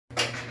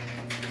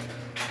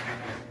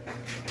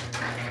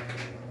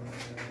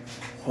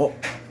Oh,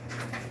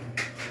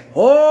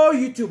 oh,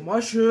 YouTube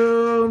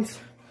mushrooms.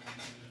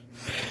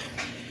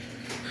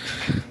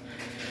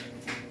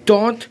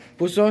 Don't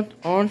put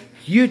on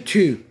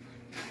YouTube.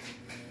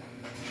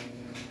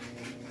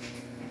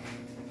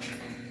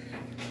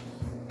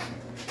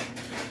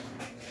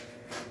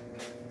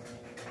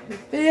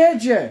 Hey,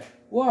 AJ,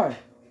 why?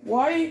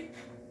 Why?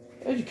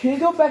 AJ, can you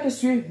go back and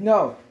stream?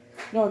 No,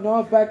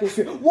 not back and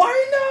stream.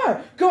 Why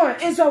not? Go on,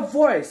 it's a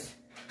voice.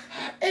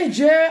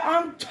 AJ,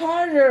 I'm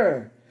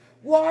tired.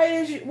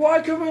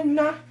 Why Kermit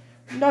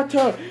not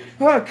tired?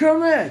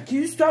 Kermit, can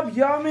you stop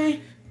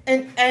yelling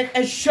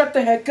and shut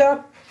the heck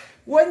up?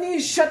 When you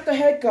shut the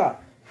heck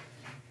up?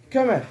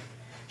 Kermit,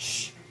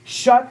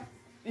 shut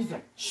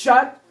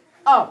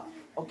up,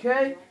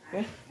 okay?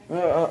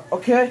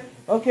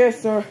 Okay,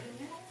 sir.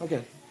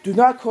 Okay, do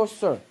not call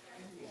sir.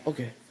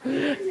 Okay.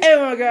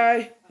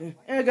 Anyway,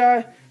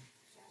 guys,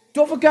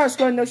 don't forget to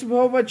subscribe next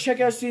video. Check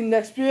out the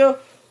next video.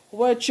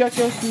 Check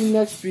out the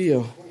next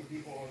video.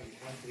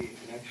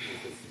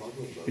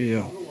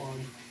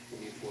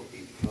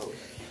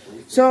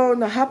 So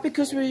now happy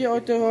Christmas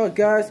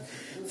guys.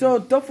 So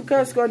don't forget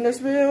to subscribe next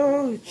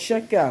video.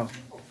 Check out.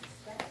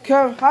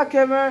 Hi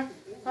camera.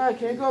 Hi,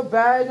 can you go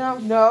back now?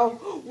 No.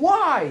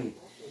 Why?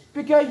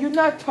 Because you're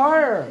not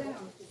tired.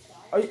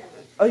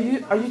 Are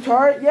you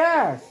tired?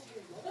 Yes.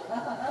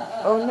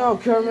 Oh no,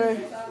 Kermit.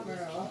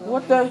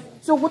 What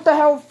the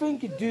hell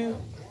think you do?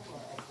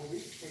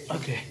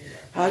 Okay.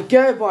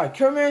 Get it, boy.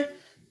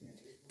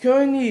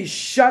 Kermit,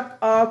 shut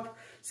up.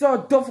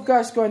 So don't forget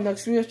to subscribe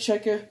next video.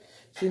 Check it.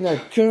 See you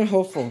next. Kermit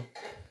hopeful.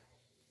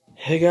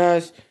 Hey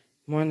guys,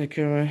 my name is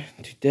Kermit.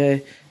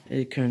 Today,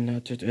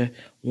 today,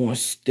 want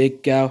to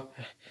stick out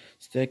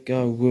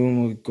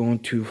room. We're going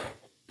to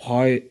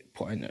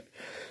partner.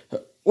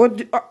 What?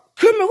 Kermit,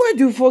 why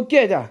do you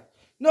forget that?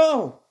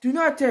 No, do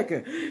not take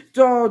it.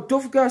 So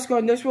don't forget to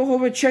subscribe next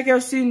video. Check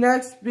out see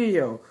next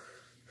video.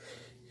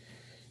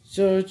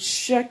 So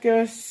check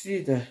out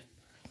see the.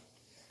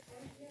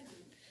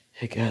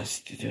 Hey guys,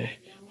 today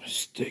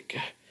stick.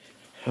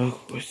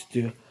 Let's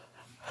do.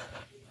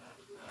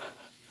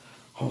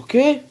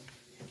 Okay.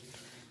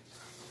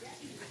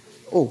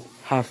 Oh,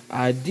 have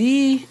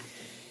ID.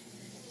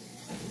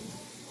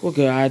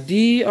 Okay,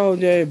 ID. Oh,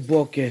 they're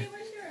booking.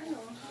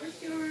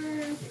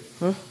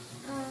 Huh?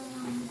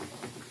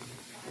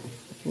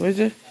 What is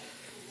it?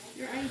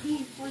 Your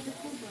ID for the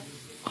Cuba.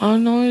 I have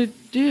no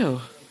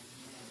idea.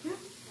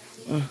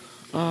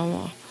 I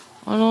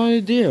have no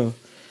idea.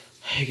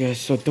 Hey guys,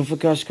 so don't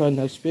forget to subscribe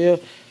next video.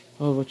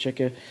 We'll check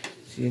it.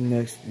 See you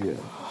next video.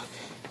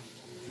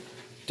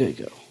 There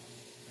you go.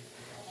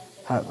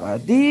 Have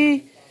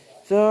ID.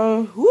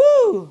 So,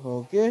 woo!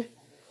 Okay.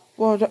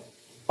 Well,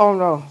 oh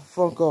no,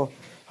 phone call.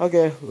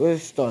 Okay,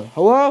 let's start.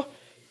 Hello?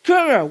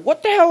 Kermit,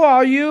 what the hell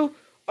are you?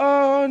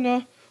 Oh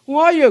no.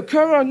 Where are you?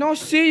 Kermit, I don't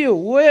see you.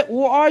 Where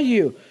are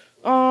you?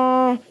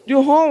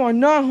 You home or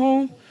not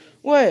home?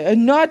 Wait,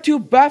 and not too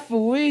bad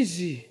for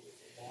Weezy.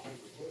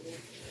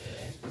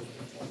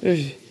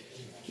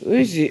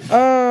 Weezy,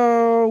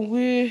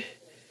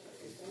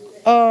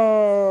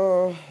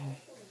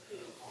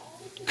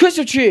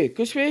 Christmas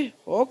tree.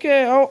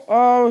 Okay,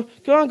 come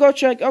on, go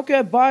check.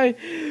 Okay, bye.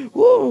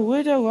 Woo,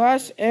 we're the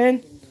last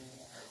and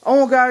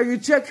oh my god, you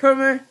check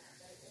Kermit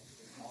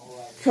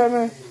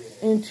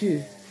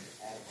into.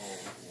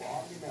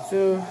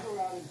 So,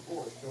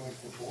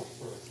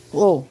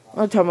 whoa,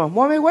 I'm talking about,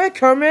 Mommy, where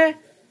Kermit?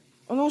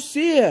 I don't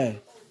see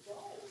it.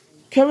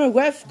 Kermit,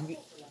 where?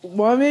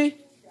 Mommy?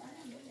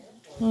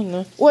 Oh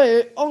no.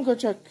 Wait, I'm gonna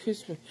check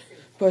Christmas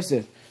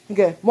present.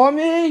 Okay,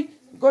 Mommy,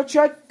 go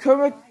check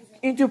Kermit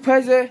into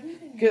present.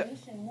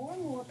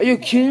 Are you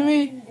kidding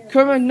me?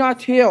 Kermit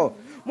not here.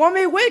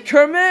 Mommy, wait,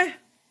 Kermit.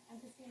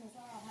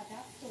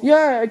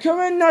 Yeah,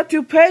 Kermit not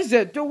to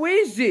present. Too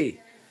easy.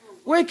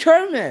 Wait,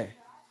 Kermit.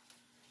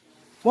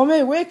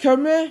 Mommy, wait,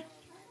 Kermit.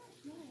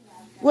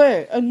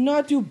 Wait, and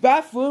not to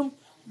bathroom,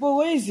 but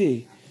where is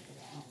he?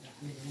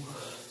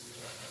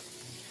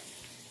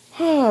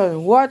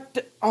 What?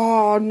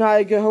 Oh,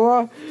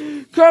 Niagara.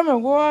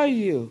 Kermit, where are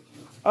you?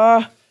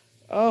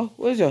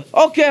 Where's it?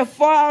 Okay,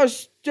 fire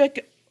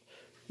stick.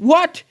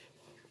 What?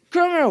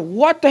 Kermit,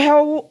 what the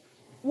hell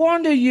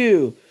wonder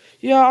you?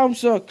 Yeah, I'm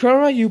sorry.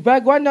 Kermit, you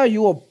back right now?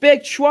 You are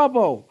big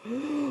trouble.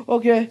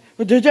 Okay.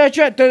 Wait,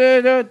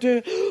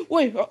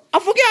 I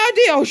forget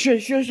ID. Oh,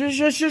 shoot.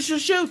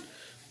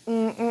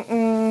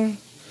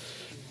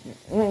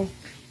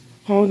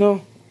 Oh,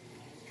 no.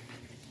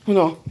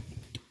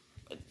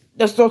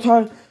 That's no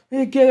time.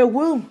 You get a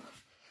room.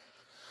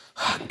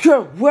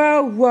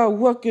 Well,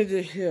 what is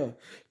it here?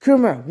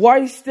 Kermit, why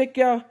you stick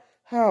out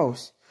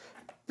house?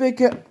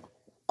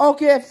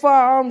 Okay,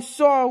 fine, I'm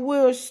sorry,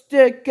 we'll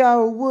stick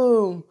out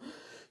room.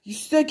 You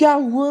stick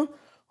out room?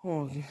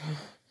 Oh,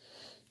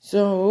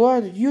 so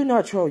what? You're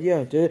not trouble,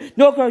 yeah.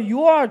 No, cause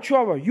you are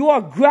trouble. You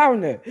are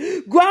grounded.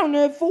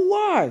 Grounded for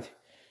what?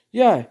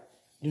 Yeah.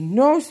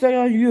 No stay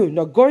on you.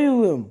 Now go to your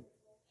room.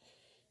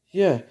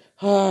 Yeah.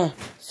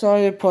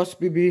 Sorry,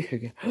 possibly be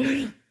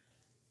again.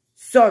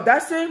 So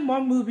that's it, my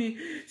movie.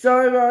 So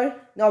everybody.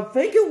 Now,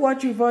 thank you for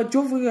watching.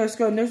 Don't forget to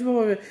go next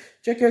video.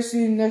 Check out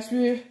see next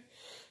video.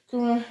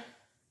 Come on.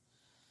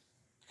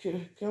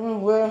 Come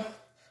on, well,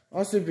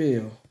 what's the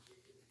video?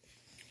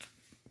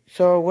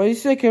 So, what do you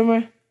say,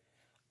 Kermit?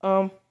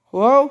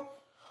 Hello?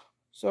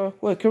 So,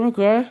 wait,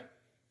 Kermit,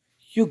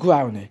 you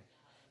grounded.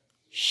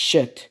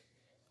 Shit.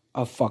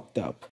 I fucked up.